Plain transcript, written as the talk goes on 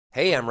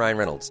Hey, I'm Ryan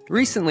Reynolds.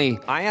 Recently,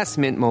 I asked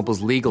Mint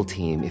Mobile's legal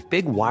team if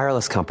big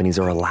wireless companies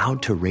are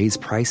allowed to raise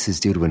prices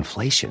due to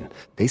inflation.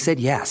 They said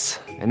yes.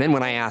 And then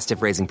when I asked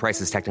if raising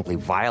prices technically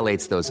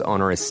violates those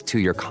onerous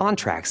two-year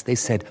contracts, they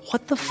said,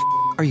 "What the f***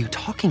 are you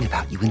talking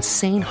about, you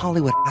insane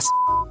Hollywood ass?"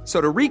 So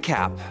to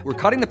recap, we're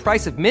cutting the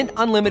price of Mint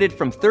Unlimited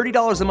from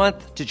 $30 a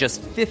month to just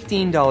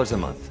 $15 a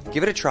month.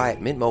 Give it a try at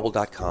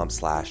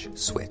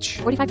mintmobile.com/switch.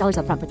 $45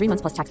 up front for 3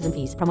 months plus taxes and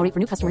fees. Promo rate for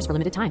new customers for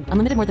limited time.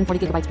 Unlimited more than 40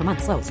 gigabytes per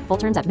month. Slows full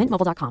terms at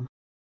mintmobile.com.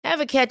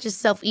 Ever catch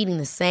yourself eating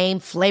the same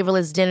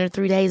flavorless dinner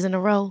 3 days in a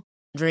row?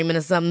 Dreaming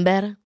of something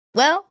better?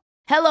 Well,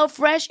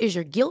 HelloFresh is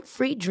your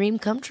guilt-free dream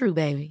come true,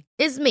 baby.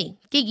 It's me,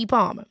 Keke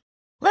Palmer.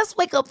 Let's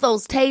wake up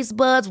those taste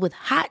buds with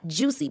hot,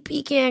 juicy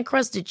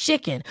pecan-crusted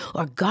chicken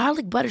or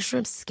garlic butter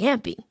shrimp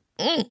scampi.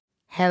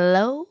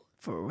 Hello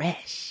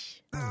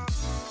Fresh.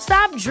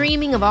 Stop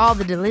dreaming of all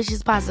the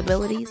delicious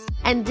possibilities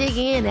and dig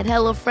in at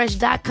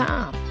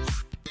HelloFresh.com.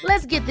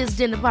 Let's get this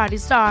dinner party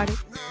started.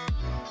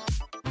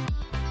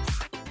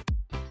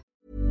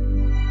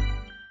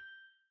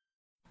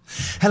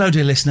 Hello,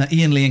 dear listener.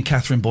 Ian Lee and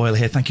Catherine Boyle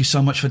here. Thank you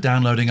so much for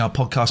downloading our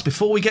podcast.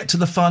 Before we get to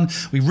the fun,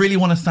 we really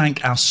want to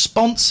thank our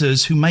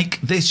sponsors who make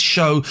this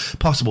show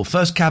possible.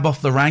 First cab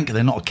off the rank.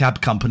 They're not a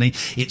cab company.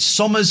 It's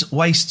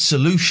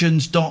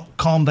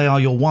SommersWasteSolutions.com. They are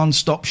your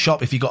one-stop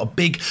shop. If you've got a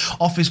big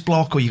office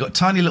block or you've got a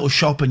tiny little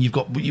shop and you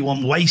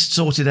want waste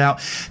sorted out,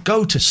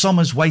 go to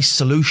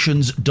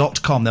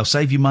SommersWasteSolutions.com. They'll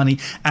save you money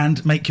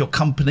and make your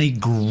company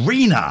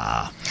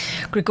greener.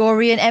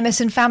 Gregorian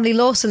Emerson Family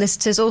Law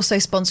Solicitors also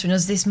sponsoring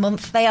us this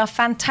month. They are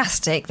fantastic.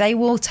 They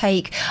will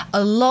take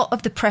a lot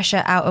of the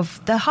pressure out of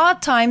the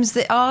hard times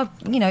that are,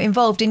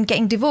 involved in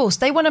getting divorced.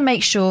 They want to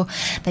make sure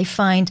they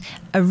find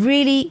a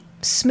really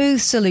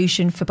smooth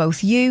solution for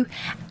both you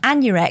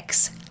and your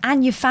ex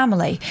and your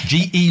family.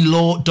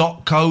 gelaw.co.uk.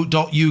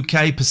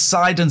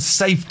 Poseidon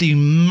Safety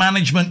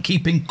Management,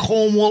 keeping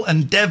Cornwall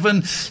and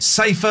Devon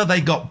safer. They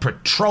got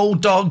patrol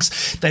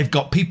dogs. They've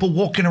got people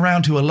walking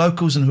around who are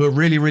locals and who are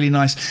really, really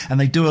nice, and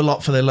they do a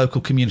lot for their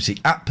local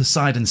community. At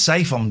Poseidon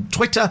Safe on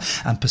Twitter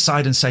and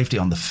Poseidon Safety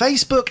on the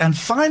Facebook. And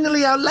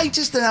finally, our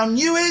latest and our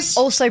newest,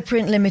 Also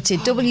Print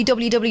Limited.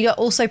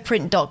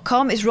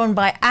 www.alsoprint.com is run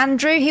by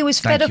Andrew. He was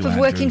fed up of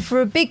working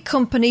for a big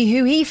company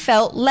who he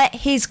felt let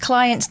his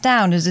clients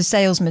down as a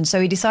salesman.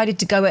 So he decided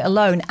to go it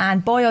alone.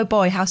 And boy, oh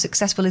boy, how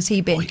successful has he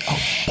been? Boy, oh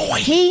boy.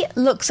 He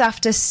looks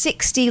after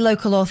 60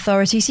 local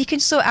authorities. He can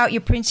sort out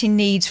your printing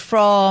needs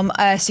from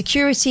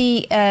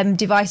security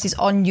devices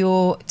on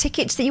your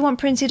tickets that you want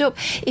printed up.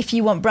 If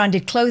you want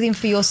branded clothing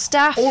for your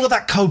staff. all of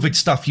that COVID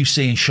stuff you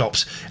see in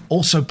shops,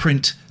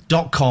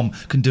 AlsoPrint.com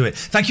can do it.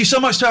 Thank you so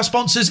much to our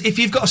sponsors. If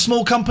you've got a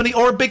small company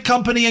or a big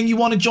company and you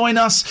want to join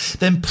us,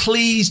 then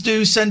please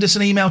do send us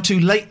an email to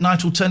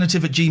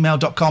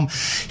latenightalternative@gmail.com.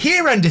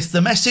 Here endeth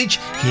the message,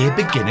 here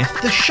beginneth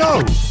the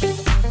show.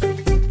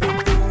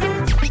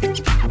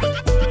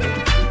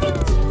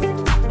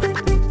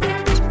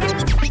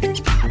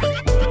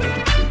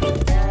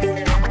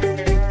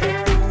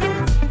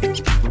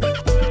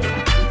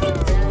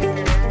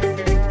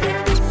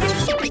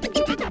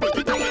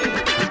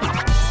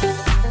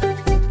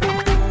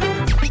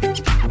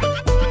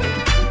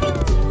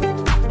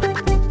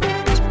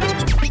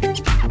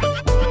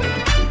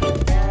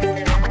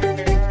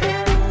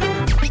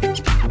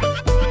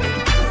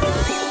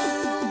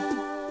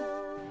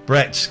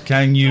 Brett,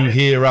 can you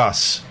hear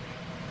us?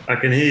 I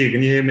can hear you.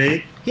 Can you hear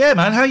me? Yeah,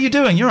 man. How you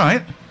doing? You all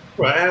right?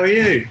 Right, how are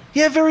you?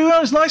 Yeah, very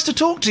well. It's nice to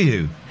talk to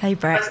you. Hey,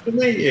 Brett. Nice to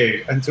meet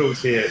you and talk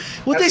to you.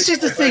 Well, this is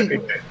the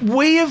thing.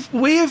 We have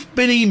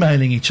been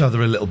emailing each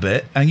other a little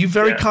bit, and you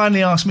very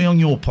kindly asked me on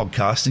your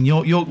podcast, and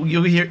you're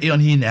here on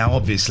here now,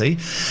 obviously.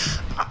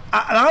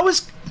 I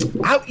was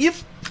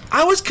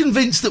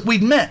convinced that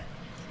we'd met,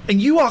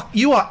 and you are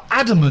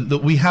adamant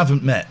that we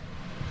haven't met.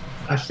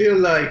 I feel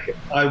like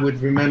I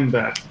would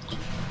remember,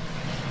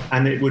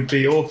 and it would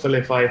be awful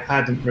if I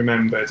hadn't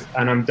remembered,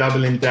 and I'm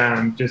doubling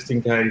down just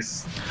in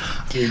case.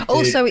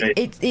 Also,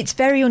 it's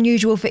very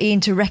unusual for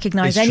Ian to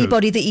recognise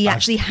anybody that he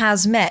actually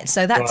has met,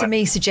 so that to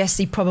me suggests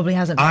he probably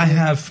hasn't met. I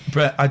have,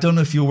 Brett, I don't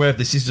know if you're aware of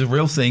this is a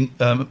real thing,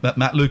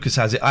 Matt Lucas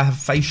has it, I have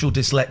facial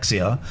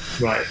dyslexia.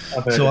 Right.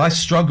 So I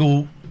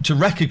struggle to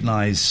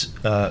recognise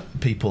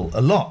people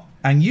a lot.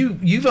 And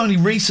you've only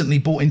recently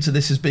bought into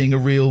this as being a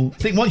real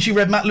thing. Once you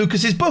read Matt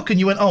Lucas's book and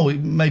you went, oh,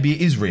 maybe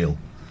it is real.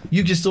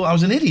 You just thought I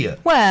was an idiot.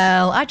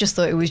 Well, I just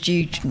thought it was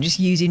you just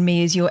using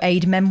me as your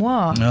aide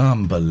memoir.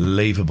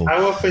 Unbelievable.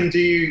 How often do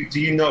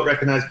you not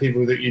recognise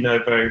people that you know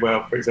very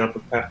well? For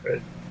example,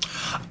 Catherine.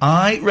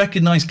 I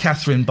recognise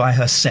Catherine by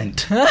her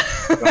scent.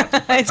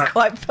 It's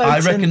quite potent. I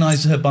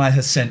recognise her by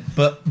her scent,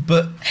 but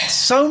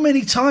so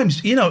many times,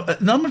 a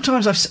number of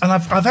times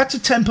I've had to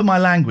temper my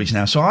language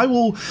now. So I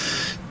will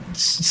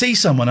see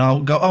someone,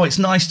 I'll go, oh, it's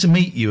nice to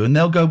meet you, and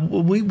they'll go,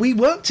 well, we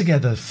worked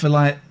together for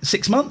like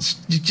 6 months,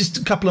 just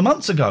a couple of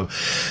months ago.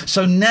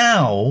 So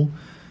now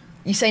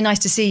you say nice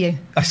to see you.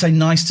 I say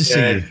nice to see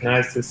you.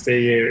 Nice to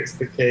see you. It's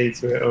the key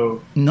to it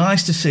all.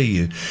 Nice to see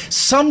you.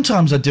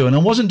 Sometimes I do, and I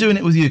wasn't doing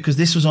it with you because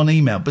this was on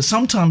email, but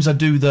sometimes I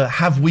do the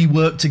have we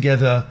worked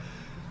together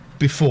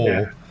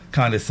before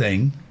kind of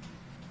thing.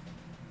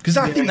 Because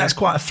I think that's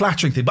quite a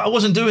flattering thing. But I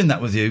wasn't doing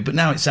that with you, but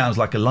now it sounds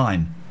like a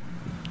line.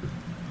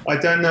 I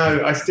don't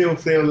know. I still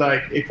feel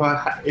like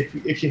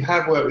if you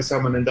have worked with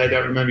someone and they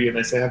don't remember you and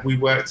they say, have we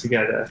worked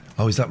together?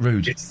 Oh, is that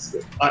rude?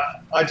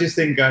 I just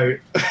think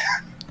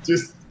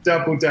just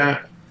double down.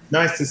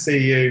 Nice to see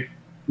you.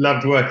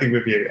 Loved working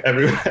with you.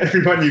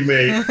 Everyone you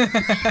meet.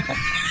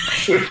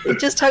 I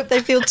just hope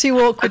they feel too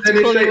awkward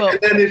to call you up.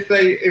 And then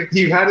if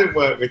you hadn't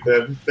worked with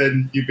them,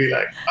 then you'd be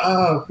like,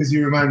 oh, because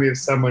you remind me of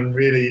someone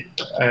really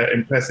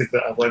impressive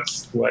that I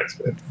once worked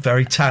with.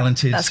 Very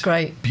talented. That's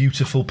great.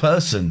 Beautiful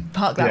person.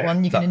 Park that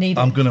one. You're going to need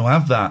it. I'm going to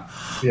have that.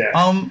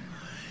 Yeah.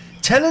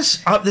 Tell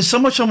us, there's so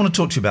much I want to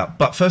talk to you about,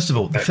 but first of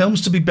all, the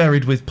Films to be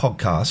Buried with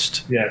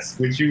podcast. Yes,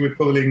 which you were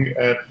calling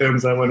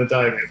Films I Want to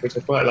Die With, which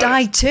I quite like.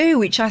 Die Too,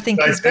 which I think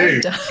is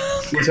very dark.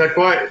 Which I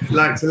quite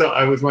liked a lot.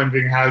 I was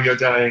wondering how you're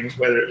dying,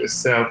 whether it was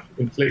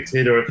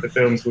self-inflicted or if the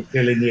films were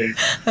killing you.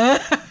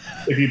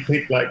 If you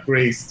picked like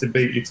Grease to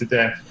beat you to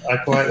death. I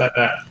quite like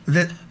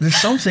that. There's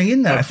something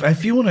in that.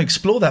 If you want to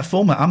explore that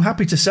format, I'm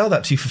happy to sell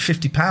that to you for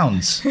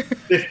 £50.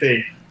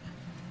 50.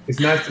 It's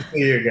nice to see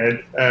you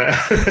again.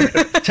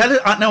 Tell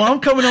it. No, I'm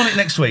coming on it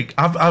next week.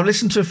 I've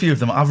listened to a few of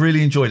them. I've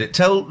really enjoyed it.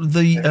 Tell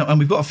and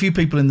we've got a few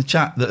people in the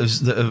chat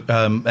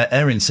that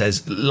Erin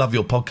says love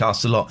your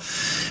podcast a lot.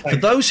 For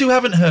those who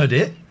haven't heard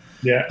it,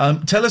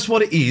 tell us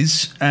what it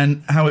is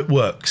and how it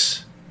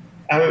works.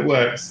 How it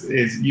works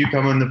is you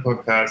come on the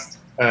podcast,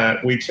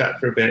 we chat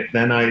for a bit,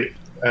 then I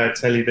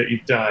tell you that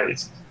you've died.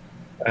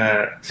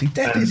 See,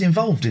 death is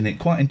involved in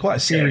it in quite a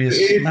serious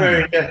it is manner.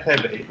 very death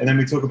heavy, and then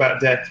we talk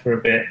about death for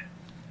a bit.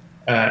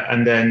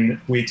 And then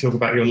we talk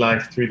about your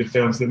life through the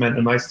films that meant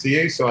the most to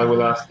you. So I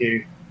will ask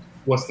you,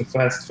 what's the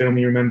first film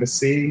you remember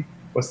seeing?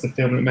 What's the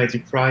film that made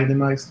you cry the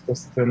most?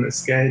 What's the film that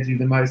scared you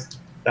the most?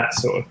 That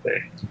sort of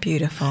thing.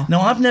 Beautiful. No,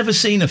 I've never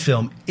seen a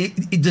film.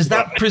 Does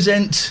that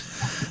present...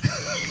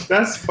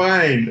 That's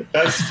fine.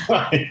 That's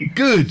fine.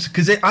 Good,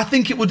 because I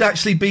think it would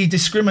actually be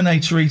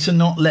discriminatory to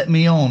not let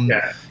me on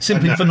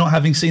simply for not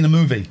having seen a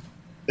movie.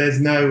 There's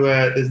no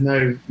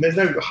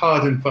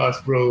hard and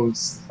fast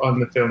rules on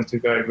the Film to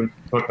Go Over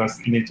podcast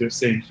that you need to have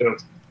seen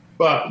films.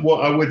 But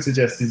what I would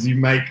suggest is you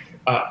make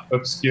up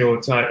obscure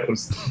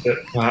titles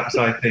that perhaps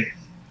I think,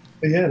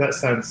 yeah, that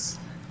sounds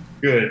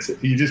good.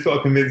 You just got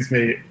to convince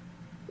me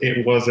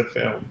it was a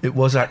film. It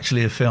was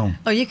actually a film.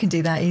 Oh, you can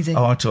do that easy.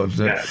 Oh, I told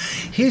you. Yeah.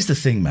 Here's the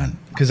thing, man.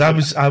 Because I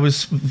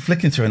was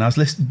flicking through and I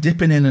was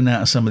dipping in and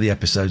out of some of the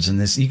episodes, and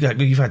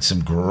you've had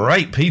some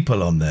great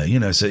people on there, you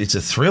know. So it's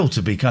a thrill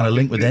to be kind of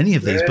linked with any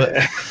of these.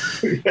 But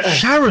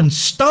Sharon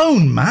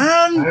Stone,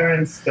 man.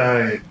 Sharon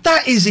Stone.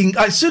 That is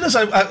as soon as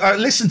I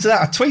listened to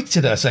that, I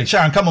tweeted her saying,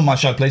 "Sharon, come on my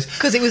show, please."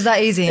 Because it was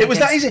that easy. It was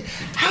that easy.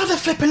 How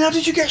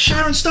did you get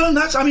Sharon Stone?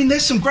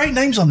 There's some great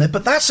names on there,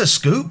 but that's a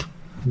scoop.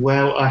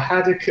 Well, I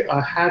had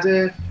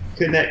a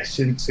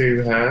connection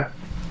to her,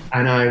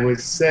 and I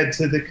was said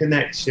to the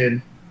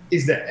connection,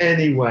 is there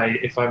any way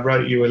if I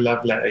wrote you a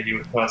love letter you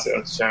would pass it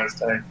on to Sharon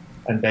Stone?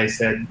 And they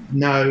said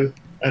no,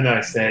 and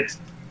I said,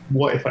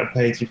 what if I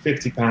paid you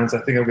 £50?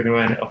 I think I'm going to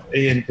earn it off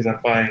Ian because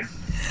I'm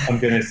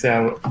going to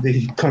sell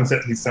the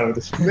concept he sold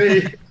us for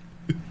me.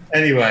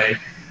 Anyway,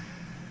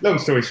 long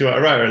story short, I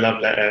wrote her a love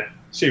letter.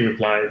 She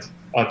replied,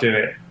 I'll do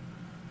it.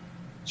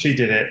 She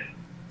did it.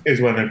 It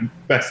was one of the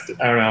best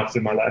hour and a half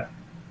of my life.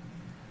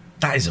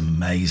 That is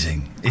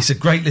amazing. It's a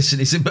great listen.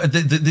 This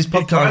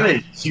podcast.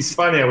 Funny. She's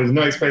funny. I was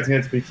not expecting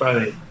her to be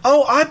funny.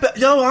 Oh, I bet.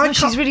 No,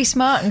 she's really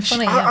smart and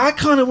funny. I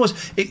kind of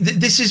was.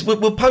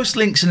 We'll post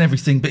links and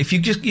everything. But if you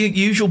just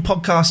usual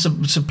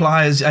podcast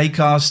suppliers,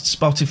 Acast,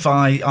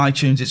 Spotify,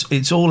 iTunes,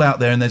 it's all out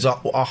there, and there's a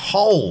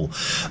whole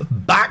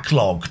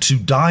backlog to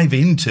dive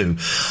into.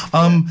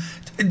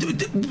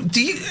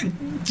 Do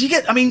you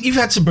get? I mean, you've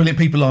had some brilliant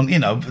people on. You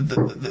know,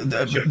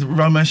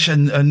 Romesh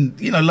and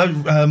you know,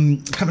 I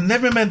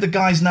never remember the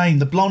guy's name,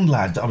 the blonde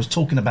lad that I was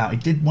talking about. He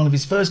did one of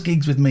his first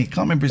gigs with me.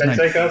 Can't remember his name.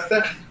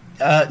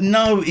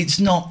 No, it's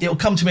not. It'll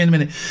come to me in a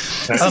minute.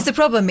 This is the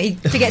problem. He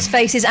forgets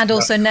faces and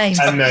also names.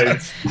 And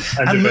names.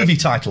 And movie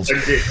titles.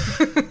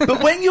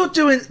 But when you're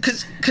doing,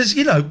 because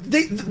you know,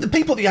 the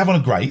people that you have on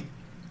are great.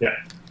 Yeah.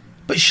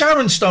 But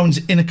Sharon Stone's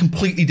in a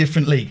completely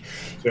different league.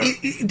 Sure.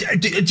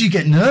 Do you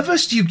get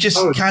nervous? Do you just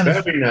I was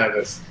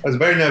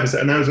very nervous,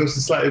 and I was also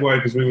slightly worried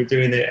because we were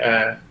doing it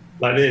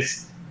like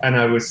this, and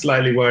I was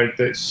slightly worried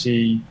that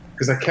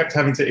because I kept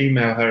having to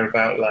email her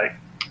about like,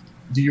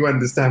 do you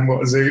understand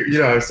what a Zoom? You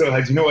know, I was sort of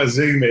like, do you know what a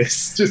Zoom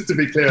is? Just to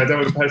be clear, I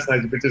don't want to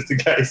personalise it, but just in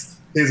case,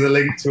 here's a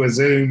link to a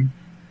Zoom,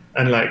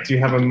 and like, do you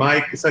have a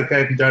mic? It's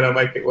okay if you don't. I'll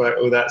make it work.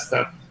 All that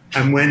stuff.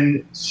 And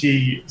when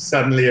she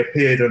suddenly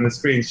appeared on the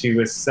screen, she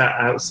was sat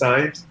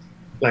outside,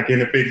 like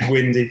in a big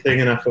windy thing.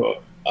 And I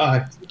thought,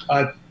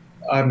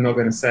 I'm not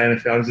going to say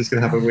anything. I'm just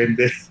going to have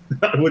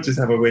I would just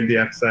have a windy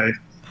episode.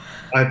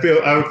 I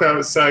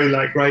felt so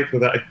like grateful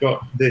that I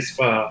got this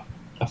far.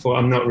 I thought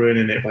I'm not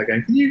ruining it by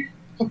going, can you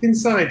hop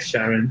inside,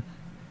 Sharon?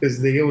 Because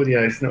the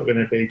audio is not going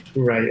to be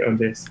great on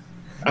this.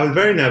 I was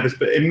very nervous,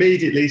 but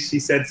immediately she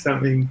said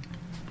something.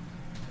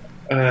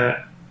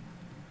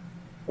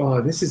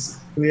 this is,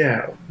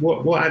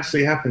 what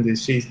actually happened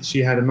is she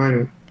had a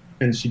moment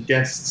and she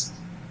guessed,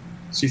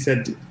 she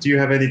said, do you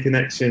have any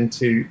connection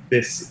to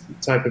this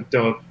type of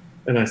dog?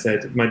 And I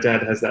said, my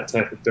dad has that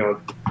type of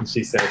dog. And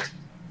she said,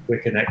 we're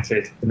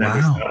connected. And then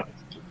we started.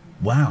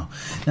 Wow.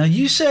 Now,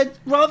 you said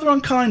rather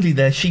unkindly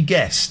there, she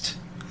guessed.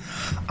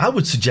 I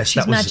would suggest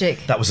She's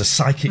magic. that was a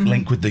psychic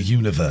link with the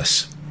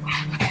universe.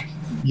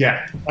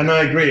 Yeah, and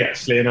I agree,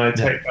 actually, and I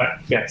take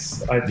that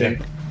guess. I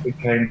think it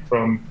came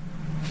from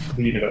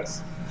the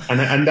universe.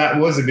 And that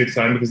was a good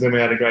sign, because then we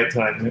had a great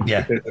time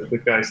because of the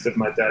ghost of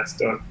my dad's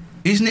dog.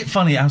 Isn't it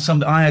funny how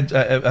I had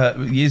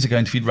years ago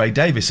interviewed Ray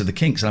Davis of the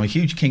Kinks, and I'm a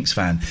huge Kinks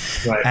fan.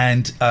 Right.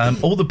 And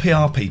all the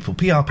PR people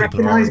are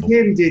horrible.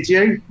 Him, did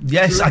you?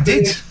 Yes, I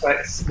did.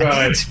 Right.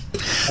 I did.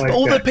 But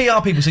all the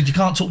PR people said you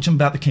can't talk to them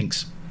about the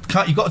Kinks.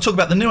 You've got to talk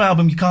about the new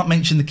album. You can't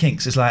mention the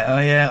Kinks. It's like, oh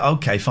yeah,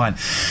 okay, fine.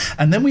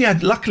 And then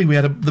luckily we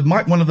had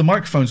one of the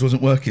microphones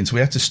wasn't working, so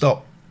we had to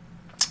stop.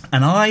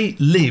 And I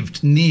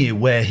lived near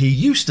where he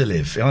used to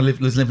live. I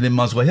was living in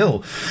Muswell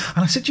Hill.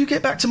 And I said, do you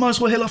get back to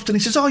Muswell Hill often? He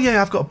says, oh,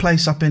 yeah, I've got a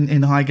place up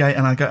in Highgate.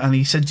 And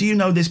he said, do you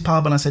know this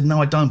pub? And I said,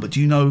 no, I don't. But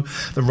do you know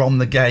the Rom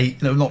the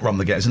Gate? No, not Rom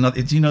the Gate. It's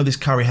another, do you know this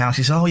curry house?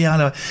 He said, oh, yeah, I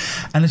know.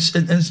 And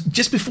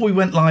just before we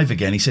went live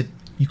again, he said,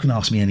 you can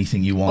ask me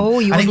anything you want. Oh,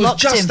 you and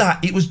unlocked him.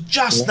 It was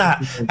just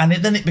that. And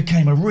then it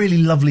became a really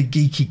lovely,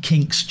 geeky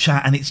Kinks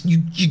chat. And it's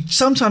you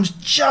sometimes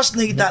just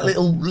need that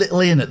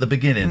little in at the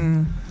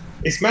beginning.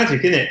 It's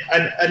magic, isn't it?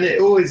 And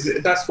it always,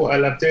 that's what I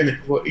love doing it.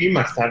 Well, you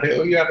must have it,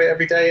 or you have it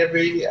every day,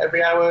 every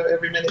hour,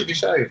 every minute of your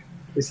show.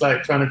 It's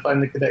like trying to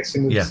find the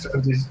connection with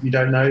strangers you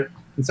don't know.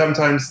 And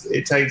sometimes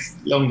it takes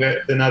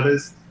longer than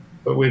others.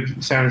 But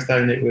with Sharon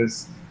Stone, it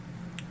was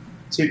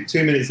 2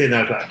 minutes in,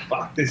 I was like,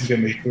 fuck, this is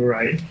going to be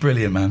great.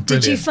 Brilliant, man.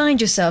 Brilliant. Did you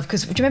find yourself,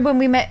 because do you remember when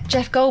we met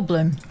Jeff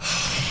Goldblum?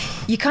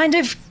 You kind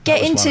of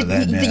get into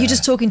that you're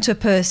just talking to a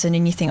person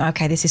and you think,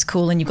 okay, this is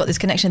cool, and you've got this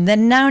connection.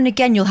 Then now and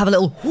again you'll have a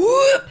little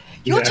whoop.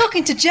 You're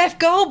talking to Jeff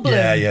Goldblum.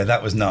 Yeah,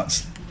 that was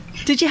nuts.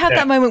 Did you have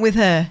that moment with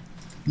her?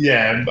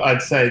 Yeah,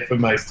 I'd say for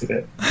most of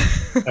it.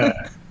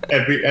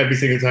 Every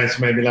single time she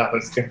made me laugh, I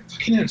was going,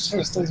 fucking hell,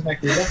 Sharon Stone's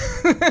making me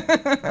laugh.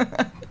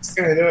 What's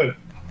going on?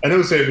 And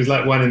also it was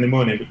like 1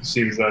 a.m. because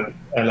she was on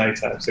LA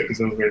time, so it was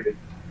all really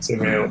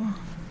surreal. Oh.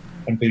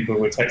 And people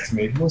were texting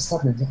me, what's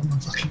happening?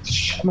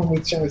 I'm on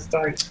with Sharon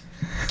Stone.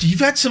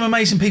 You've had some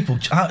amazing people.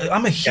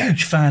 I'm a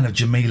huge fan of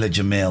Jamila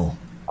Jamil.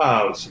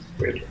 Oh, she's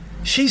brilliant.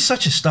 She's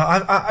such a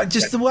star. I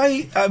just the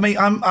way. I mean,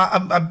 I'm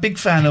a big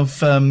fan of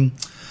The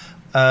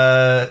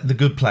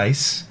Good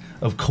Place,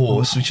 of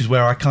course, which is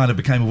where I kind of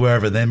became aware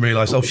of her. Then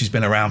realised, she's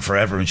been around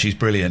forever and she's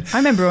brilliant. I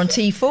remember her on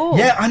T4.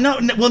 Yeah, I know.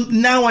 Well,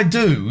 now I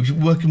do,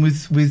 working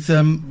with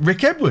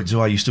Rick Edwards, who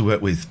I used to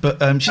work with.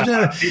 But she's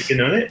He's been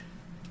on it.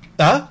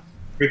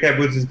 Rick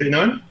Edwards has been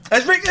on.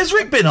 Has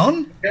Rick been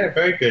on? Yeah,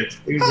 very good.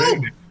 He was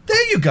really good.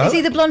 There you go. Is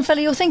he the blonde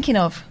fella you're thinking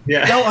of?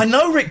 Yeah. No, I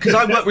know Rick because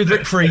I worked with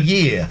Rick for a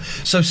year.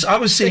 So I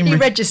was seeing Rick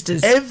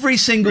registers every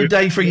single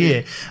day for a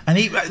year. And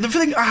the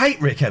thing, I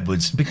hate Rick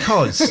Edwards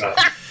because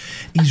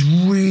he's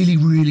really,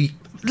 really,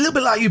 a little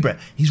bit like you, Brett.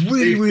 He's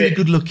really, really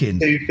good looking.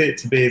 Too fit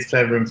to be as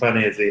clever and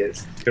funny as he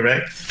is.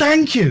 Correct?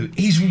 Thank you.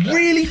 He's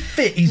really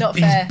fit. He's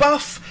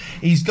buff.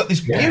 He's got this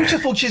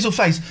beautiful chisel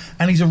face,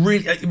 and he's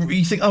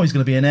you think, he's going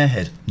to be an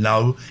airhead.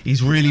 No,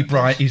 he's really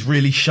bright, he's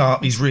really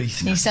sharp, he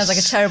sounds like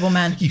a terrible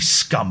man. You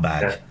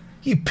scumbag. Yeah.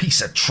 You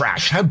piece of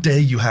trash. How dare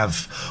you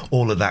have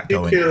all of that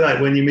going? You feel like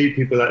when you meet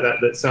people like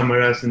that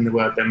somewhere else in the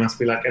world there must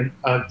be like an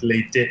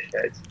ugly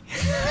dickhead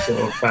to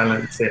sort of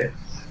balance it.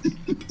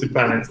 To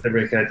balance the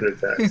Rick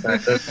Edwards act.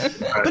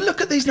 But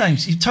look at these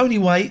names. Tony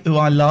Waite, who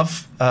I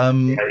love,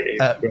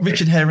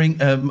 Richard Herring,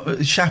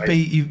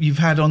 Shappy, you've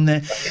had on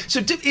there. So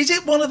is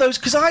it one of those?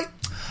 Because I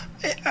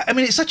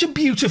mean, it's such a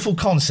beautiful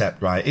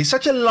concept, right? It's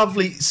such a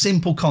lovely,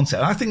 simple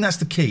concept. I think that's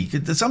the key.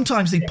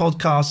 Sometimes the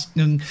podcasts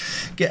can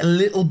get a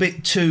little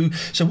bit too.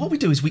 So what we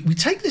do is we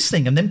take this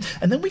thing and then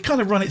we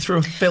kind of run it through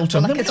a filter.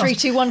 Well, like a 3,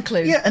 2, 1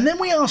 clue. Yeah, and then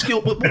we ask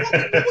what would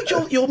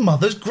your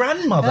mother's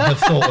grandmother have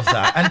thought of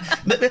that?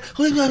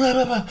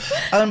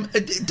 And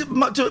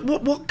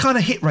what kind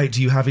of hit rate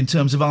do you have in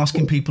terms of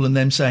asking people and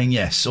them saying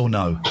yes or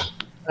no?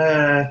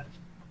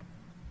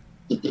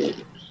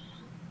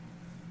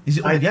 Is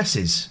it all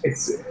yeses?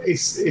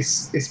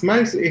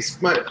 Truthfully,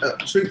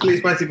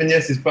 it's mostly been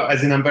yeses, but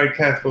as in I'm very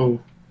careful.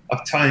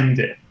 I've timed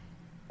it.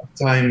 I've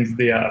timed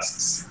the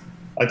asks.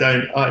 I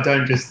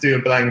don't just do a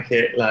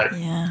blanket like.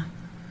 Yeah.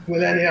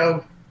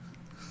 Millennial.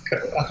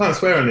 I can't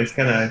swear on this,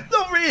 can I?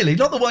 Not really.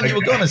 Not the one you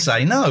were going to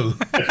say. No.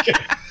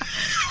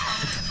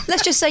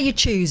 Let's just say you're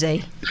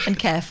choosy and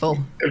careful.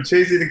 I'm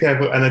choosy and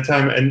careful, and I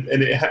time it, and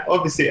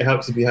obviously it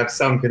helps if you have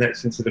some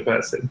connection to the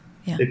person.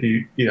 Yeah. If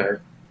you know,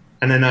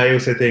 and then I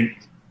also think.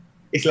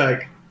 It's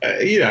like,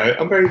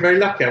 I'm very, very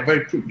lucky. I'm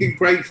very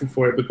grateful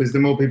for it because the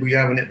more people you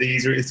have in it, the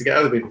easier it is to get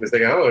other people because they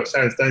go,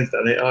 Sharon Stone's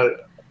done it, I'll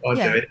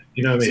do it.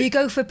 You know what I mean? So you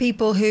go for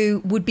people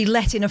who would be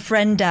letting a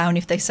friend down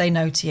if they say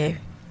no to you.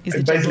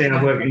 Basically,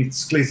 I work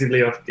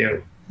exclusively off guilt.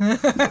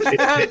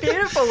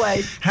 Beautiful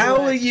way. How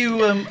are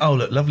you? Oh,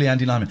 look, lovely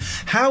Andy Lyman.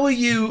 How are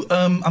you?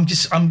 I'm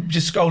just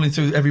scrolling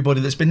through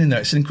everybody that's been in there.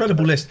 It's an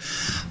incredible list.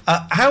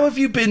 How have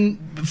you been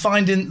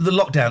finding the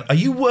lockdown? Are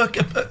you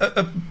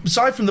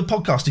aside from the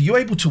podcast? Are you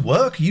able to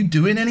work? Are you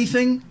doing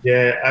anything?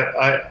 Yeah,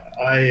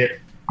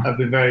 I've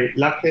been very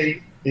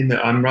lucky in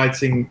that I'm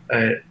writing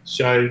a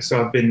show.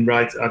 So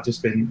I've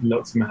just been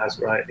locked in my house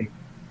writing,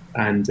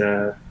 and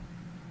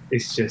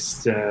it's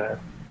just.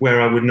 Where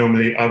I would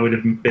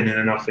have been in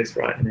an office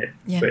writing it,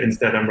 but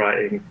instead I'm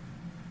writing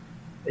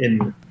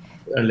in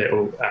a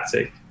little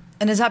attic.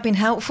 And has that been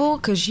helpful?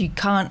 Because you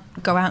can't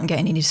go out and get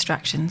any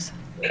distractions?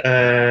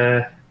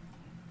 Or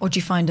do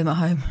you find them at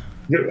home?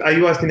 Are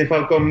you asking if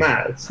I've gone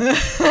mad?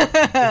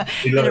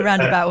 In a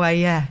roundabout way,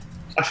 yeah.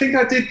 I think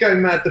I did go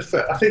mad.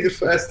 I think the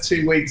first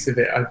 2 weeks of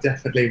it, I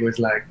definitely was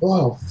like,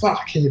 "Oh,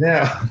 fucking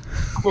hell!"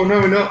 Well,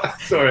 no, we're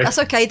not. Sorry. That's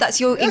okay. That's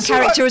your in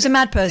character as a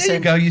mad person. There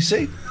you go. You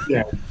see.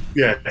 Yeah.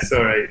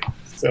 Sorry.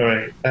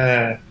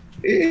 It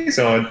is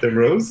odd, the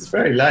rules. It's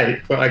very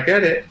late, but I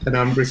get it, and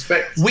I'm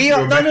respecting. We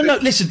are no.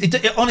 Listen,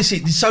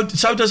 honestly, so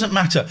doesn't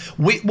matter.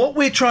 What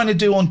we're trying to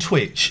do on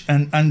Twitch,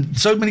 and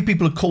so many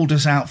people have called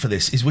us out for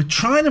this, is we're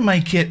trying to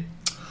make it.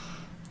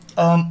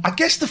 I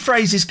guess the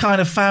phrase is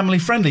kind of family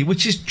friendly,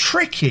 which is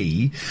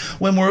tricky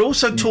when we're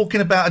also talking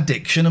about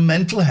addiction and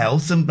mental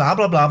health and blah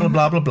blah blah blah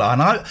blah blah blah.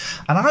 And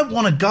I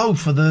want to go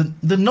for the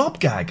knob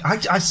gag.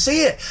 I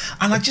see it,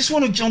 and I just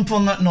want to jump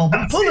on that knob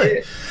and pull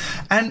it.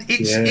 And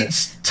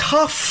it's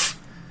tough.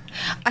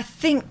 I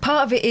think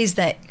part of it is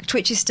that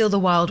Twitch is still the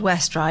Wild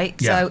West, right?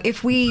 Yeah.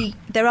 So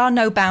there are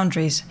no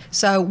boundaries.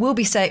 So we'll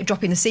be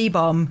dropping the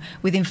C-bomb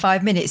within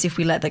 5 minutes if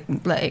we let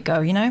it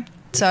go, you know?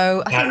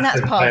 So I think that's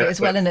part of it as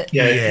well, isn't it?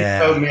 Yeah,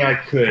 if you told me I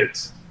could,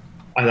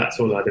 that's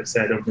all I'd have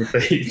said on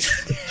repeat.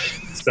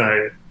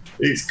 So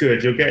it's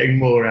good. You're getting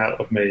more out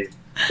of me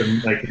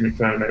than trying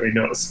to make me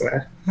not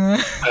swear.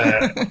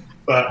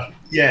 But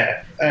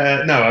yeah,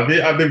 no,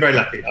 I've been very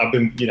lucky. I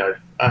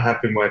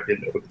have been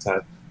working all the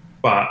time.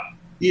 But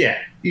yeah,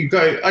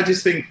 I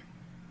just think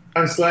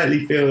I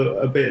slightly feel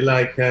a bit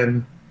like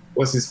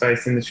what's his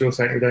face in the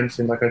Shawshank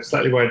Redemption. Like I'm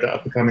slightly worried that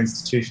I've become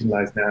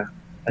institutionalized now.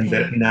 And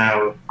that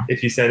now,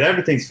 if you said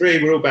everything's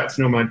free, we're all back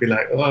to normal, I'd be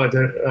like, I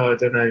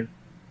don't know,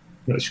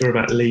 not sure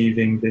about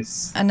leaving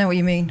this. I know what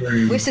you mean.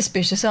 Room. We're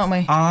suspicious, aren't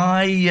we?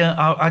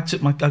 I've got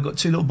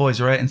 2 little boys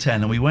who are 8 and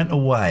 10, and we went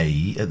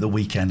away at the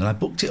weekend, and I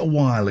booked it a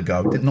while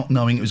ago, not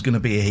knowing it was going to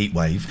be a heat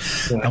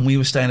wave, and we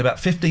were staying about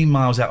 15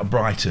 miles out of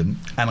Brighton,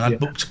 and I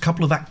booked a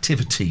couple of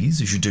activities,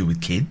 as you do with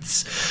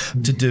kids,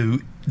 to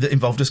do that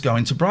involved us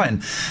going to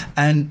Brighton,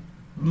 and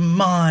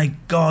my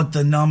God,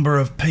 the number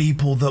of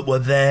people that were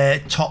there,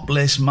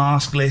 topless,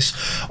 maskless,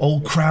 all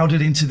crowded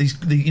into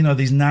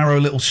these narrow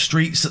little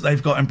streets that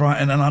they've got in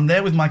Brighton. And I'm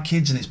there with my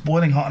kids and it's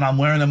boiling hot and I'm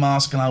wearing a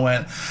mask and I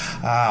went,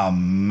 oh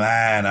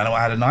man. And I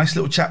had a nice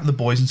little chat with the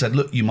boys and said,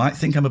 look, you might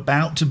think I'm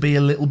about to be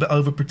a little bit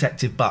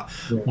overprotective, but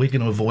we're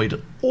going to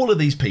avoid all of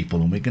these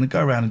people and we're going to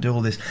go around and do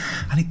all this.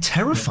 And it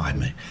terrified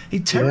me.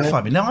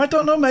 Now, I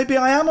don't know, maybe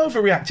I am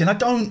overreacting. I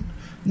don't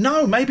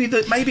know. Maybe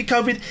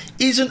COVID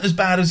isn't as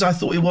bad as I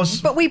thought it was.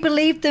 But we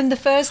believed them the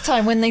first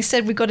time when they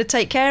said we've got to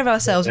take care of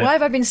ourselves. Why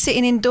have I been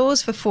sitting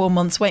indoors for 4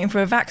 months waiting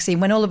for a vaccine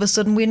when all of a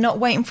sudden we're not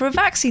waiting for a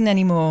vaccine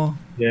anymore?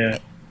 Yeah.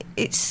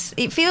 It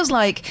feels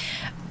like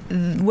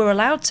we're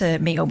allowed to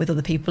meet up with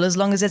other people as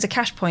long as there's a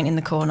cash point in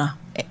the corner.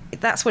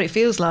 That's what it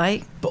feels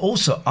like. But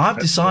also, I've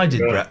decided,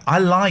 Brett, I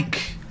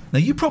like... Now,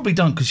 you probably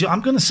don't, because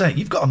I'm going to say,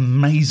 you've got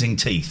amazing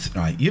teeth,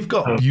 right? You've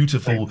got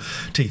beautiful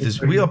teeth.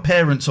 As we are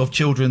parents of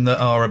children that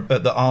are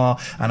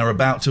and are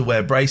about to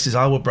wear braces.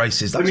 I wear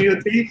braces. Some of your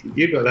teeth?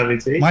 You've got lovely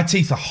teeth. My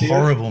teeth are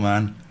horrible,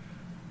 man.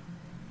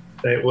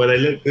 They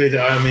look good.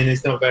 I mean,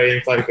 it's not very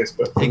in focus,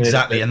 but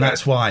exactly, and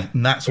that's why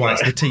it's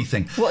the teeth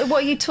thing. What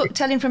are you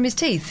telling from his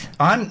teeth?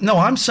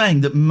 I'm saying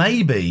that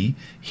maybe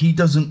he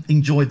doesn't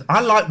enjoy.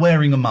 I like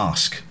wearing a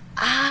mask.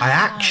 I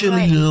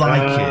actually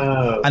like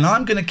it, and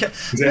I'm going to.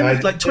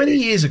 Like 20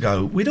 years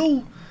ago, we'd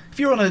all. If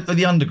you're on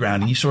the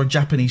underground and you saw a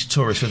Japanese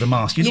tourist with a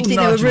mask, you'd all think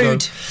they were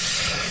rude.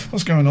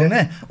 What's going on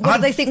there? What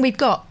do they think we've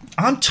got?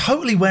 I'm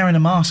totally wearing a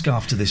mask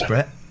after this,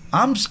 Brett.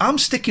 I'm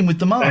sticking with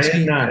the mask.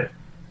 Are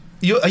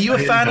you a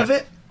fan of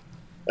it?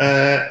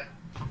 I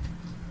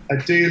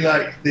do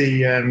like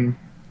the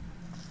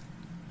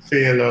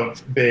feel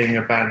of being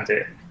a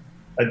bandit.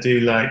 I do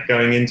like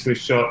going into a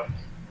shop.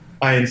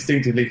 I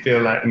instinctively feel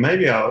like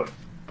maybe I'll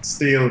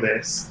steal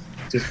this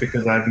just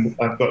because I've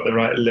got the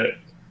right look.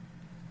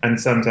 And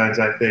sometimes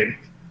I think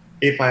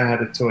if I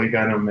had a toy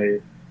gun on me,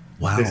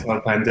 this whole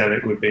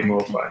pandemic would be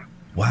more fun.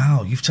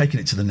 Wow, you've taken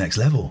it to the next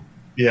level.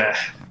 Yeah,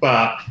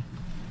 but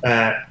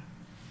then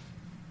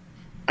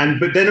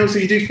also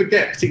you do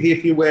forget, particularly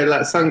if you wear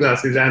like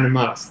sunglasses and a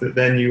mask, that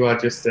then you are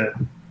just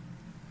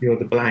you're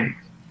the blank,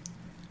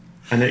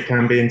 and it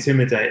can be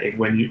intimidating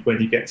when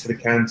you get to the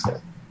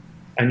counter.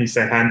 And you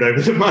say, hand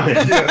over the money.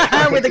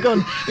 With a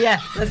gun. Yeah,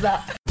 there's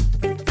that.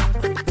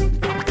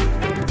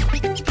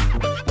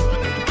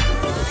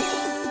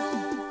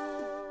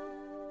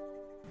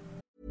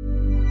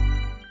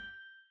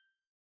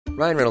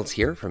 Ryan Reynolds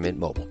here from Mint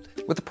Mobile.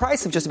 With the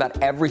price of just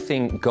about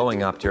everything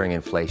going up during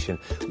inflation,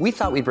 we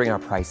thought we'd bring our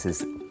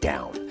prices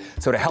down.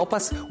 So to help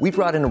us, we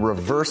brought in a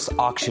reverse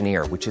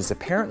auctioneer, which is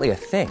apparently a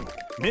thing.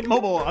 Mint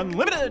Mobile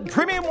Unlimited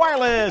Premium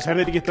Wireless. How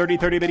to get 30,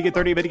 30, bit to get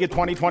 30, bit to get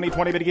 20, 20,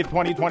 20, bit to get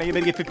 20, 20, bit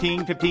to get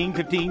 15, 15,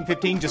 15,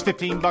 15, just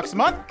 $15 a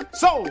month?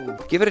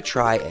 Sold! Give it a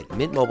try at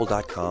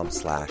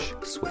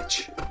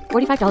mintmobile.com/switch.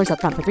 $45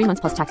 up front for 3 months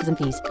plus taxes and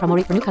fees. Promo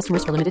rate for new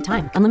customers for limited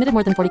time. Unlimited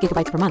more than 40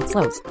 gigabytes per month.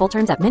 Slows full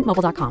terms at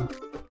mintmobile.com.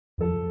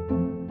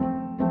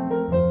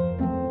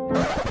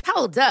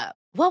 Hold up.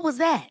 What was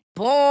that?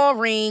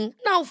 Boring.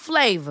 No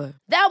flavor.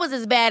 That was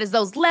as bad as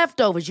those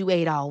leftovers you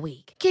ate all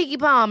week. Keke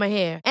Palmer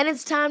here, and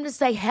it's time to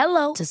say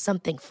hello to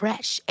something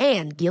fresh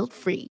and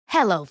guilt-free.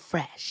 Hello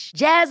Fresh.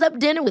 Jazz up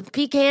dinner with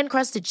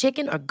pecan-crusted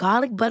chicken or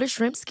garlic butter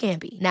shrimp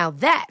scampi. Now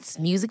that's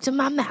music to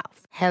my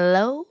mouth.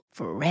 Hello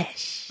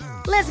Fresh.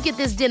 Let's get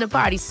this dinner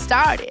party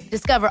started.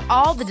 Discover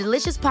all the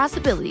delicious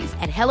possibilities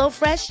at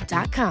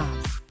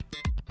hellofresh.com.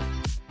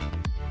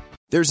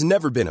 There's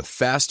never been a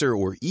faster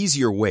or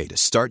easier way to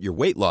start your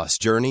weight loss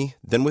journey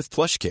than with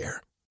PlushCare.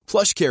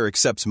 PlushCare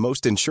accepts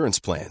most insurance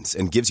plans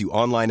and gives you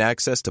online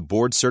access to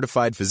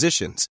board-certified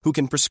physicians who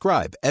can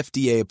prescribe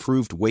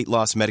FDA-approved weight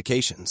loss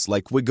medications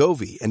like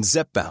Wegovy and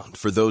Zepbound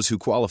for those who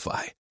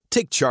qualify.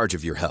 Take charge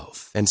of your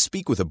health and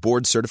speak with a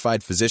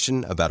board-certified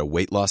physician about a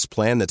weight loss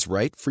plan that's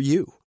right for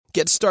you.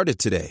 Get started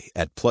today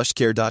at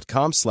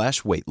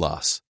plushcare.com/weight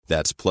loss.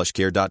 That's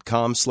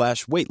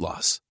plushcare.com/weight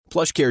loss.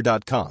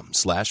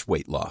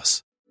 plushcare.com/weight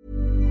loss.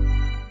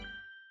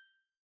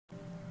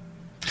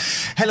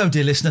 Hello,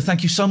 dear listener.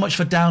 Thank you so much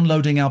for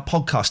downloading our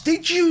podcast.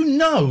 Did you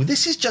know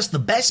this is just the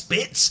best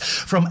bits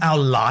from our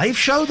live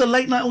show, The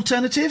Late Night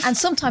Alternative? And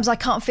sometimes I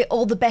can't fit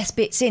all the best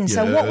bits in.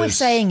 So what we're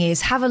saying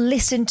is have a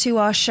listen to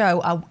our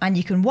show, and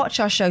you can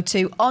watch our show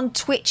too on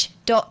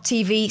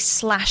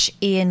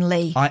twitch.tv/Ian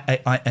Lee.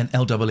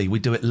 IAINLEE. We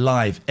do it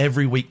live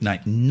every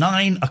weeknight,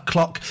 9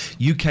 o'clock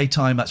UK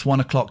time. That's 1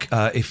 o'clock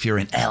if you're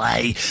in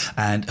LA,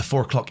 and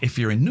 4 o'clock if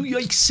you're in New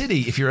York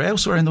City. If you're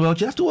elsewhere in the world,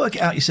 you have to work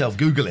it out yourself.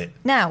 Google it.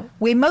 Now,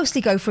 we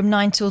mostly go from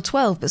 9 till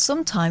 12, but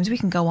sometimes we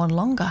can go on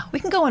longer. We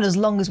can go on as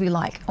long as we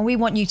like, and we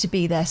want you to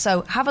be there.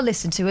 So have a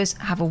listen to us,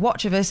 have a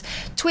watch of us,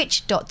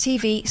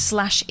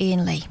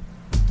 twitch.tv/Ian Lee.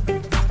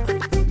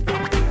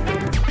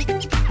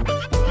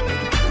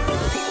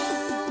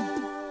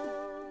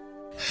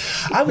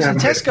 I was in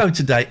Tesco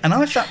today, and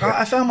I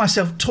found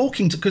myself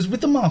talking to, because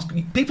with the mask,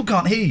 people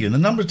can't hear you, and the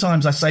number of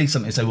times I say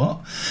something, they say, what?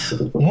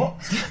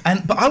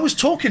 But I was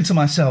talking to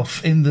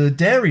myself in the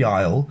dairy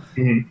aisle,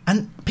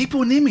 and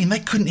people were near me, and they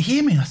couldn't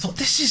hear me. And I thought,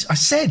 this is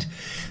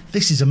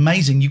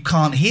amazing. You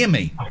can't hear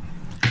me.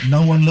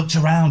 No one looked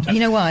around. You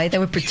know why? They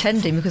were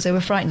pretending because they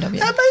were frightened of you.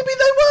 Yeah, maybe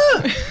they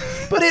were.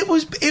 But it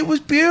was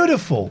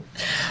beautiful.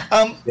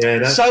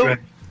 That's so great.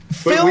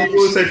 But we were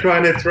also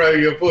trying to throw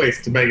your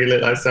voice to make it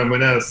look like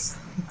someone else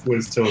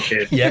was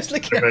talking. Yes.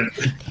 It's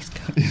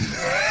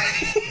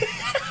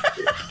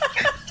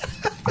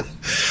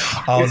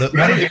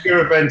great if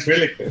you're a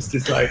ventriloquist.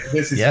 It's like,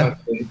 this is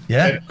fucking...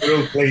 Yeah. We're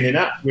all cleaning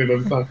up with a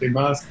fucking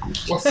mask.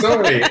 Well,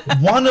 sorry.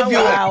 One of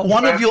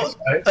your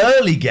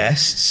early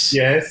guests.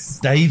 Yes.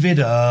 David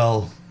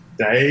Earl.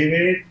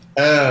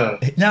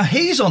 Now,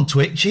 he's on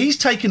Twitch. He's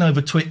taken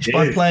over Twitch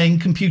by playing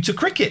computer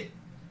cricket.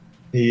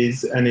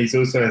 He's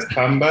also has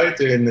Cumbo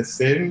doing The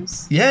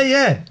Sims.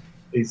 Yeah.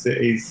 He's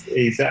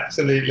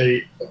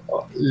absolutely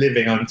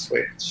living on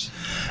Twitch.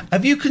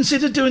 Have you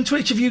considered doing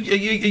Twitch? Do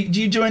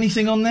you do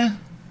anything on there?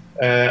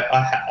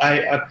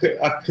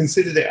 I've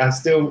considered it. I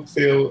still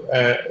feel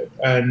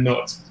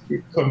not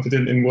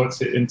confident in how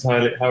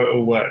it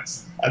all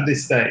works at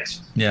this stage.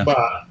 Yeah.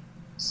 But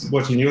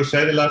watching your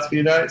show the last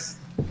few nights,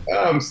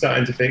 I'm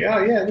starting to think,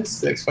 oh yeah,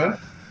 this looks fun.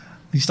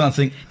 You start to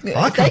think,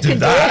 I can do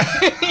that.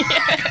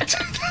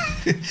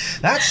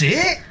 That's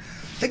it.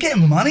 They're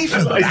getting money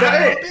for that.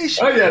 Rubbish.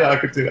 Oh yeah, I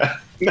could do that.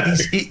 No.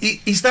 That's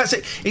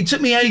it. It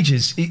took me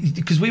ages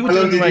because we were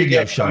doing the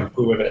radio show.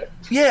 With it?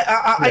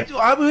 Yeah,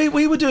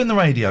 we were doing the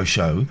radio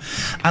show,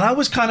 and I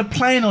was kind of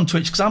playing on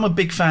Twitch because I'm a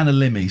big fan of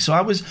Limmy. So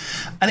I was,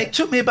 and it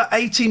took me about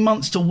 18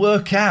 months to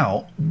work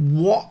out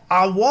what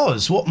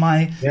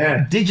my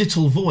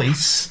digital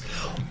voice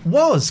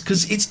was,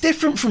 because it's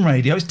different from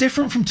radio, it's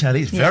different from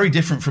telly, it's very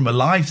different from a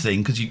live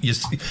thing, because you're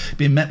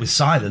being met with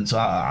silence.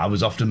 I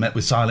was often met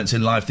with silence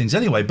in live things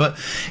anyway, but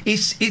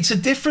it's a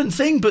different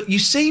thing. But you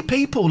see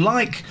people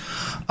like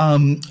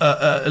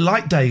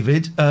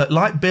David,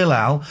 like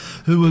Bilal,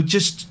 who are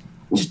just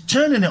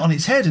turning it on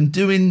its head and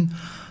doing,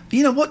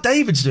 what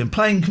David's doing,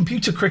 playing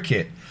computer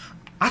cricket.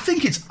 I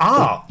think it's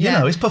art,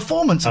 it's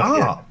performance art.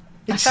 Yeah.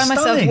 I found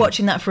myself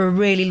watching that for a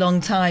really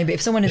long time. But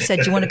if someone had said,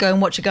 do you want to go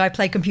and watch a guy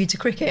play computer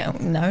cricket?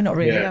 No, not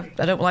really. Yeah.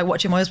 I don't like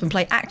watching my husband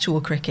play actual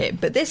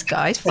cricket. But this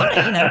guy's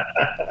fine,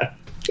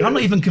 I'm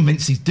not even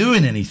convinced he's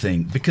doing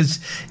anything, because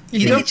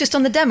it's just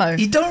on the demo.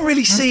 You don't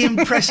really see him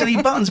press any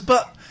buttons,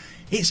 but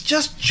it's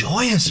just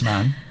joyous,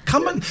 man.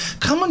 Come and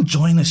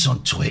join us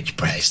on Twitch,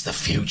 Brett. It's the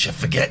future.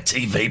 Forget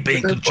TV. Be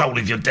in control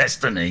of your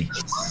destiny.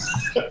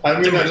 I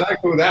mean, I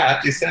like all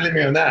that. You're selling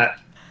me on that.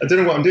 I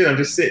don't know what I'm doing. I'm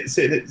just sitting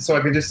so I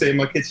can just sit in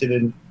my kitchen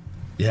and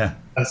Yeah.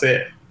 that's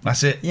it.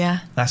 That's it. Yeah.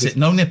 That's it.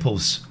 No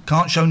nipples.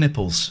 Can't show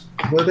nipples.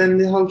 Well, then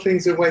the whole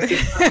thing's a waste of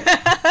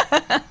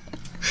time.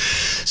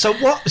 So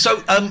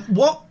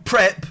what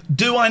prep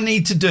do I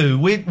need to do?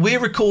 We're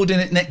recording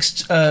it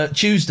next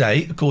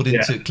Tuesday, according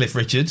to Cliff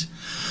Richard.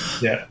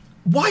 Yeah.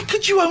 Why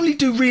could you only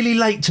do really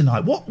late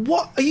tonight? What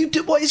are you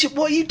What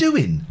are you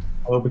doing?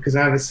 Oh, because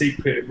I have a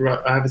secret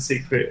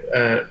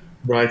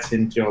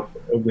writing job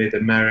with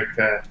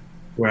America,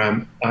 where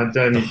I'm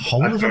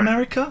whole of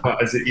America.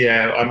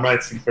 I'm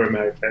writing for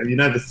America. You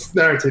know, the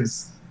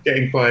narrative's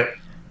getting quite.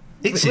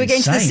 We're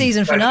getting to the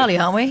season finale,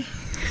 aren't we?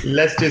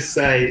 Let's just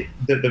say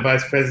that the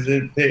vice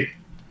president pick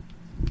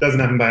doesn't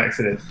happen by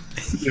accident.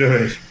 You know what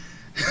I mean?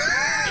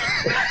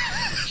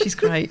 She's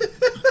great.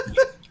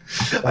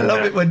 I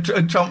love it when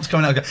Trump's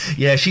coming out and go,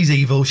 yeah, she's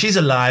evil, she's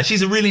a liar,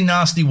 she's a really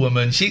nasty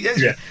woman.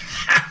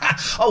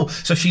 Oh,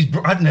 so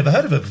I'd never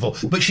heard of her before,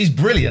 but she's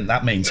brilliant.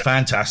 That means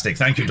fantastic.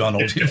 Thank you,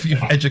 Donald.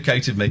 You've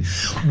educated me.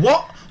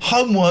 What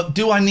homework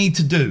do I need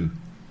to do?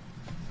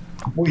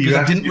 Because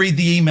I didn't read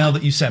the email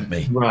that you sent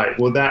me. Right,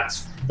 well,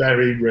 that's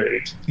very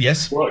rude.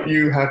 Yes. What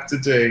you have to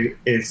do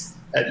is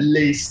at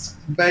least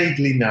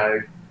vaguely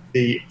know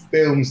the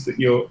films that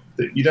you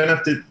don't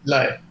have to,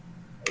 like,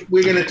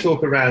 we're going to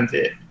talk around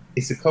it.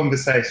 It's a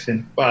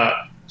conversation, but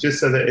just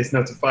so that it's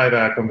not a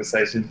 5-hour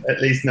conversation, at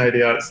least know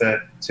the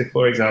answer to,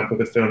 for example,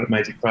 the film that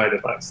made you cry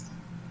the most.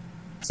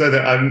 So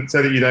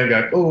that you don't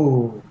go,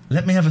 oh.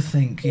 Let me have a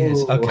think. Yes.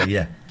 Ooh.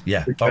 Okay.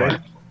 Yeah. Okay. All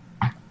right.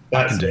 That's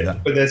I can do it.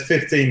 that. But there's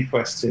 15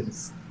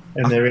 questions,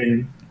 and they're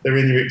in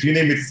your. Do you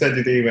need me to send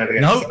you the email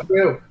again? No. I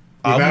will.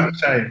 Without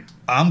shame.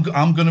 I'm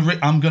gonna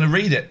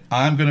read it.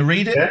 I'm gonna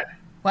read it. Yeah.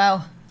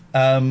 Wow.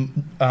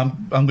 I'm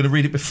going to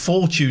read it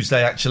before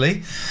Tuesday,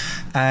 actually,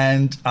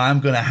 and I'm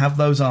going to have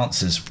those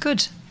answers.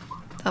 Good.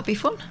 That'll be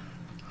fun.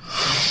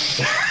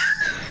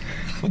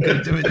 I'm going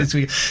to do it this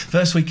week.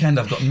 First weekend,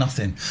 I've got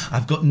nothing.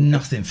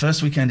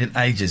 First weekend in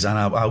ages, and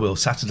I will.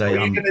 Saturday. What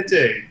are you going to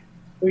do?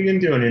 What are you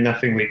going to do on your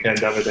nothing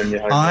weekend other than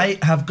your homework? I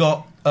have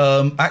got.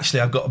 I've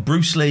got a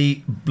Bruce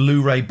Lee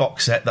Blu-ray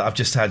box set that I've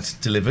just had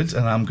delivered,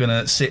 and I'm going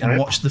to sit and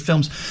watch the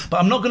films.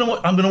 But I'm not going to.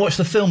 I'm going to watch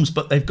the films,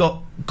 but they've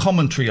got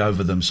commentary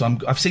over them. So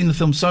I've seen the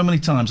film so many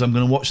times. I'm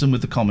going to watch them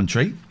with the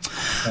commentary.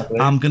 Lovely.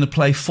 I'm going to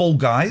play Fall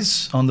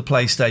Guys on the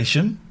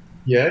PlayStation.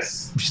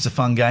 Yes. Which is a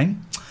fun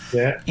game.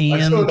 Yeah. And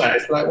I saw that.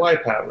 It's like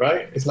Wipeout,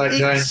 right? It's like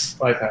giant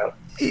Wipeout.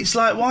 It's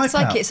like Wipeout. It's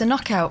like it's a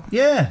knockout.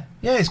 Yeah.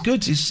 It's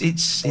good.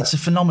 It's a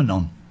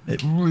phenomenon.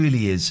 It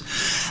really is.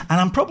 And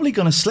I'm probably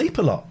going to sleep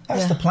a lot.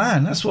 That's the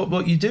plan. That's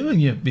what you do when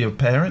you're a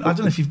parent. I don't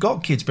know if you've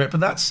got kids, Brett,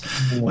 but that's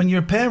when you're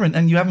a parent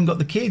and you haven't got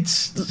the kids.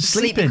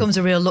 Sleep becomes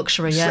a real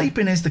luxury, yeah.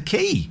 Sleeping is the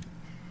key.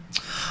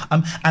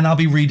 And I'll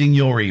be reading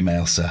your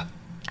email, sir.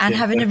 And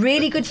having a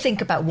really good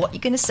think about what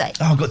you're going to say.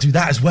 Oh, I've got to do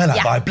that as well,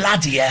 have I?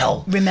 Bloody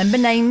hell. Remember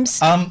names.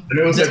 And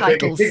also take a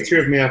titles. picture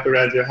of me up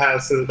around your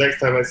house so the next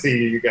time I see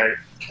you, you go,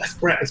 that's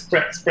Brett, it's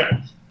Brett, it's Brett.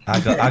 I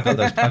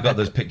got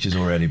those pictures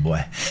already,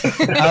 boy.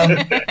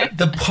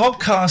 The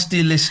podcast,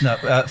 dear listener,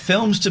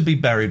 Films to be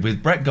Buried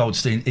with Brett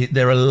Goldstein.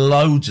 There are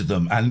loads of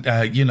them, and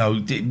you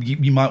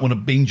might want to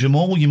binge them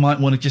all. You might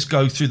want to just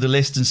go through the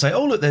list and say,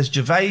 "Oh, look, there's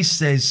Gervais.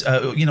 There's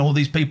all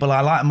these people I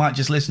like. I might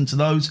just listen to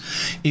those."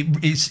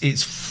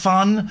 It's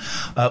fun.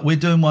 We're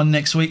doing one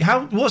next week.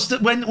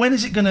 When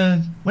is it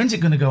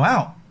gonna go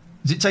out?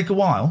 Does it take a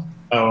while?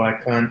 Oh, I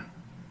can't.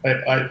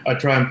 I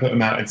try and put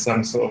them out in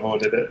some sort of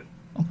order that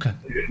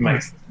it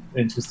makes it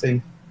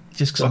interesting.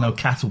 Just because I know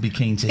Kath will be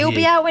keen to hear. It'll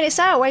be out when it's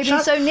out. Why are you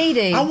being so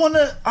needy? I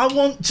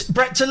want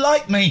Brett to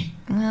like me.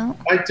 Well,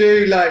 I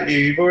do like you.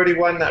 You've already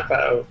won that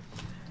battle.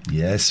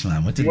 Yes,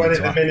 man. You won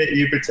it the minute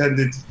you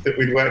pretended that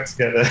we'd work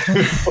together.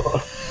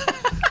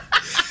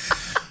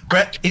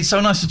 Brett, it's so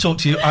nice to talk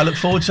to you. I look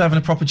forward to having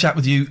a proper chat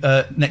with you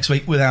next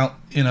week without,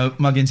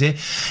 Muggins here.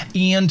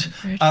 And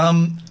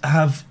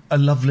have a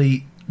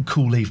lovely,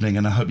 cool evening,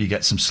 and I hope you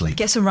get some sleep.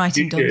 Get some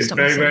writing done. It's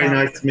very, very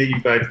nice to meet you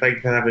both. Thank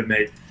you for having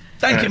me.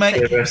 Thank you,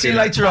 mate. See you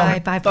later on.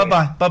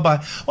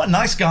 Bye-bye. What a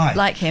nice guy.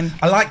 Like him.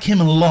 I like him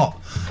a lot.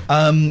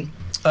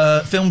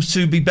 Films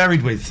to be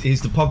Buried with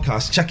is the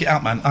podcast. Check it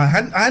out, man. I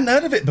hadn't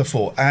heard of it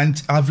before, and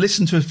I've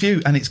listened to a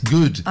few, and it's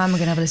good. I'm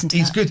going to have a listen to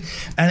It's good,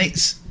 and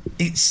it's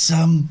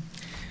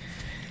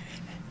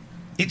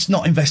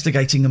not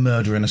investigating a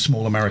murder in a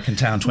small American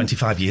town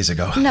 25 years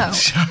ago. No.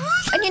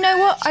 And you know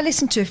what? I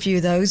listened to a few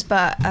of those,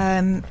 but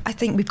I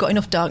think we've got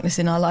enough darkness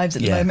in our lives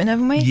at the moment,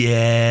 haven't we?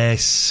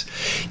 Yes.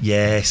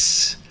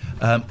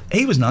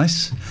 He was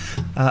nice.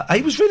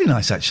 He was really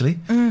nice, actually.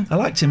 I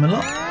liked him a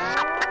lot.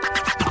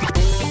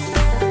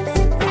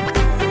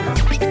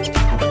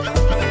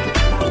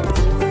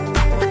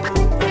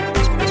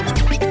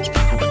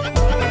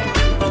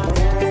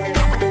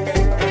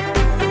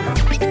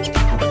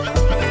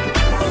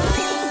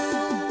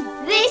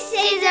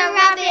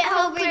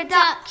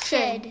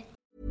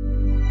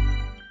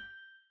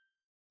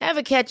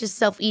 Ever catch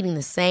yourself eating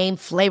the same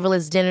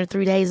flavorless dinner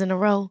 3 days in a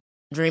row?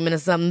 Dreaming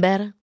of something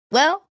better?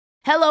 Well,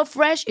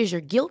 HelloFresh is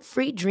your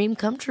guilt-free dream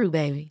come true,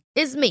 baby.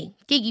 It's me,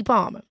 Keke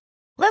Palmer.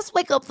 Let's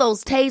wake up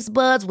those taste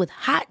buds with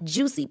hot,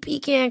 juicy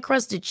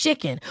pecan-crusted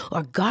chicken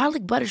or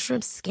garlic butter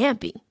shrimp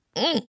scampi.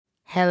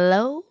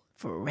 Hello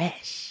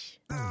Fresh.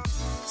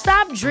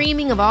 Stop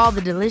dreaming of all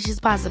the delicious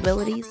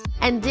possibilities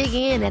and dig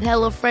in at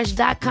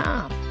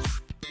HelloFresh.com.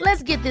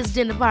 Let's get this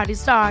dinner party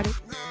started.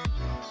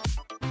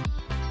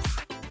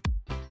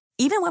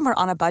 Even when we're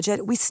on a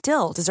budget, we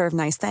still deserve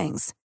nice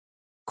things.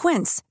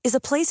 Quince is a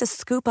place to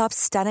scoop up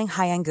stunning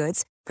high-end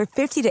goods for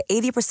 50 to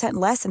 80%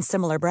 less than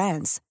similar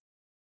brands.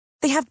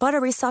 They have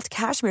buttery soft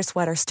cashmere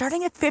sweaters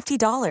starting at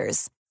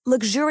 $50,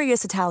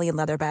 luxurious Italian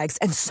leather bags,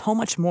 and so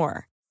much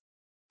more.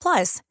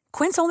 Plus,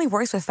 Quince only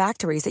works with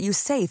factories that use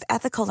safe,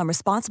 ethical, and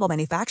responsible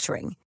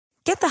manufacturing.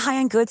 Get the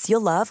high-end goods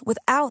you'll love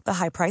without the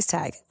high price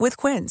tag with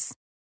Quince.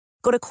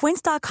 Go to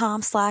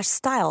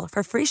quince.com/style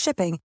for free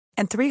shipping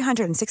and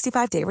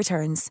 365-day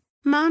returns.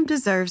 Mom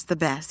deserves the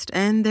best,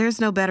 and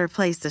there's no better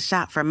place to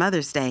shop for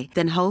Mother's Day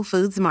than Whole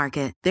Foods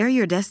Market. They're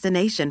your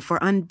destination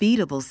for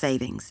unbeatable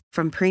savings,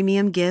 from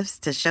premium gifts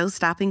to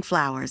show-stopping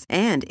flowers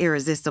and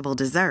irresistible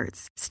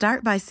desserts.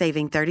 Start by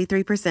saving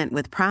 33%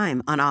 with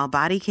Prime on all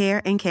body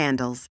care and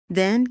candles.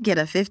 Then get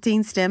a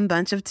 15-stem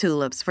bunch of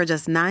tulips for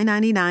just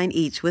 $9.99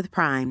 each with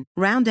Prime.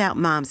 Round out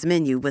Mom's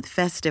menu with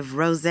festive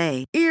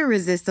rosé,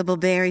 irresistible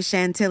berry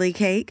chantilly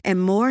cake,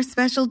 and more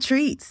special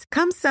treats.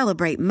 Come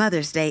celebrate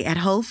Mother's Day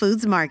at Whole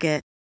Foods Market.